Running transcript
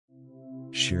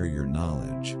Share your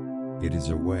knowledge. It is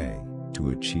a way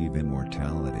to achieve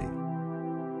immortality.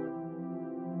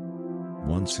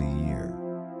 Once a year,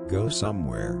 go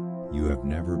somewhere you have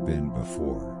never been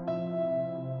before.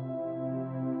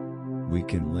 We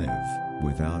can live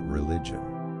without religion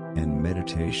and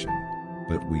meditation,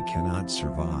 but we cannot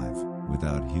survive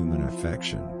without human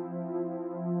affection.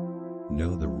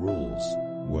 Know the rules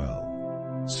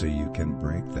well, so you can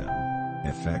break them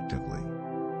effectively.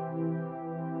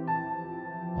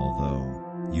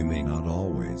 Although you may not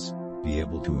always be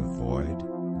able to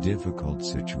avoid difficult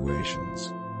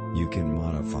situations, you can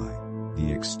modify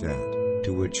the extent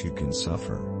to which you can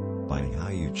suffer by how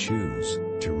you choose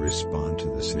to respond to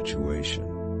the situation.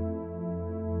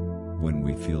 When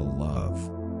we feel love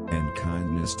and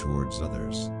kindness towards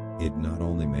others, it not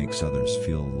only makes others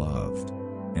feel loved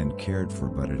and cared for,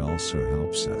 but it also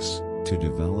helps us to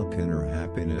develop inner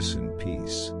happiness and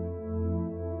peace.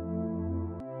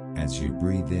 As you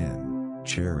breathe in,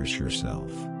 cherish yourself.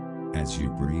 As you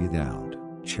breathe out,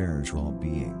 cherish all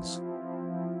beings.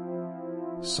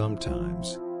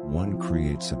 Sometimes, one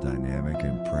creates a dynamic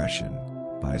impression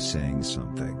by saying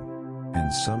something,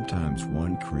 and sometimes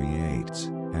one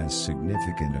creates as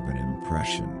significant of an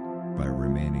impression by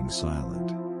remaining silent.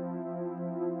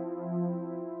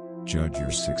 Judge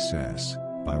your success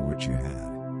by what you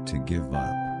had to give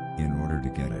up in order to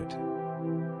get it.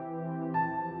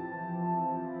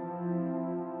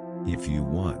 If you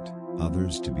want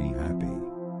others to be happy,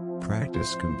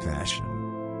 practice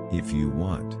compassion. If you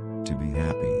want to be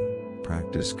happy,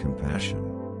 practice compassion.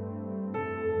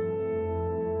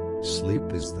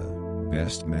 Sleep is the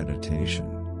best meditation.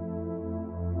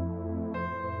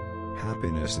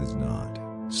 Happiness is not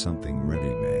something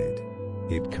ready-made.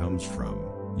 It comes from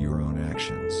your own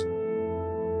actions.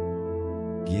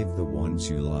 Give the ones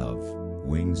you love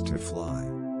wings to fly,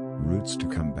 roots to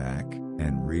come back,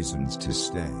 and reasons to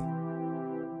stay.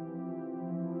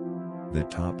 The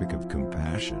topic of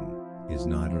compassion is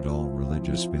not at all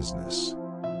religious business.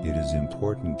 It is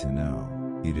important to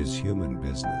know it is human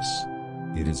business.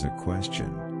 It is a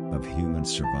question of human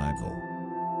survival.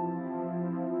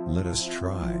 Let us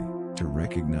try to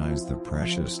recognize the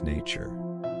precious nature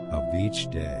of each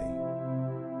day.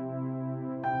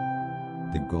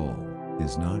 The goal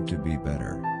is not to be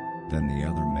better than the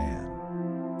other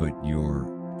man, but your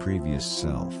previous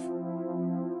self.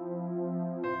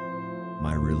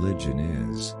 My religion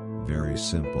is very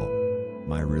simple.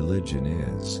 My religion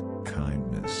is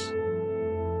kindness.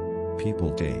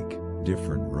 People take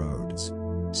different roads,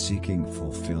 seeking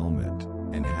fulfillment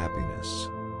and happiness.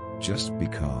 Just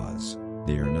because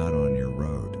they are not on your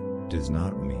road does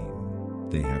not mean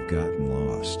they have gotten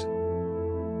lost.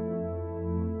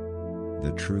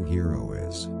 The true hero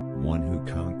is one who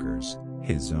conquers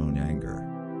his own anger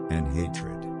and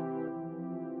hatred.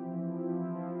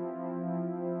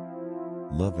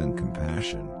 Love and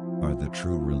compassion are the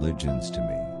true religions to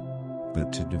me.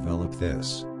 But to develop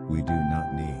this, we do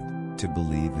not need to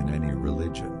believe in any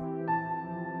religion.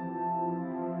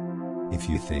 If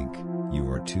you think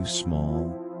you are too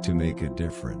small to make a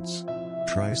difference,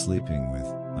 try sleeping with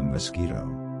a mosquito.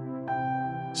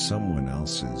 Someone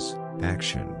else's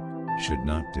action should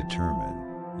not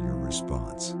determine your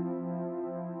response.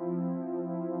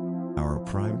 Our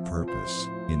prime purpose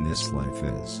in this life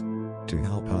is to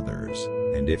help others,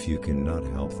 and if you cannot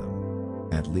help them,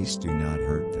 at least do not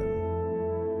hurt them.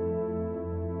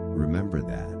 Remember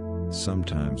that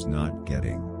sometimes not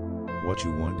getting what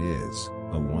you want is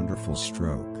a wonderful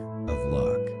stroke of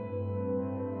luck.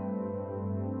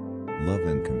 Love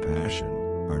and compassion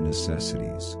are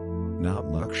necessities, not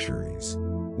luxuries.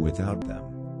 Without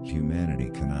them,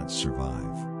 humanity cannot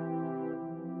survive.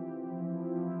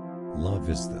 Love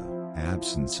is the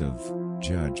absence of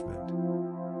judgment.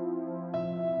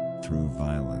 Through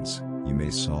violence, you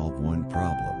may solve one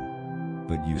problem,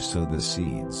 but you sow the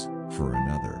seeds for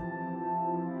another.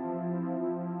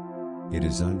 It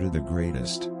is under the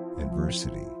greatest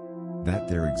adversity that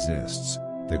there exists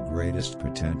the greatest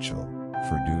potential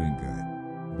for doing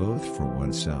good, both for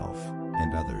oneself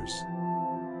and others.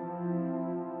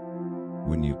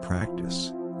 When you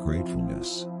practice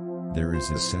gratefulness, there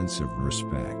is a sense of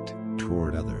respect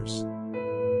toward others.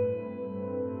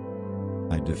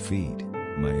 I defeat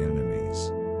my enemies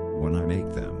when I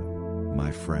make them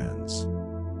my friends.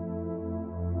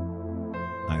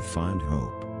 I find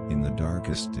hope in the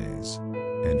darkest days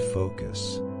and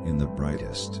focus in the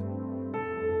brightest.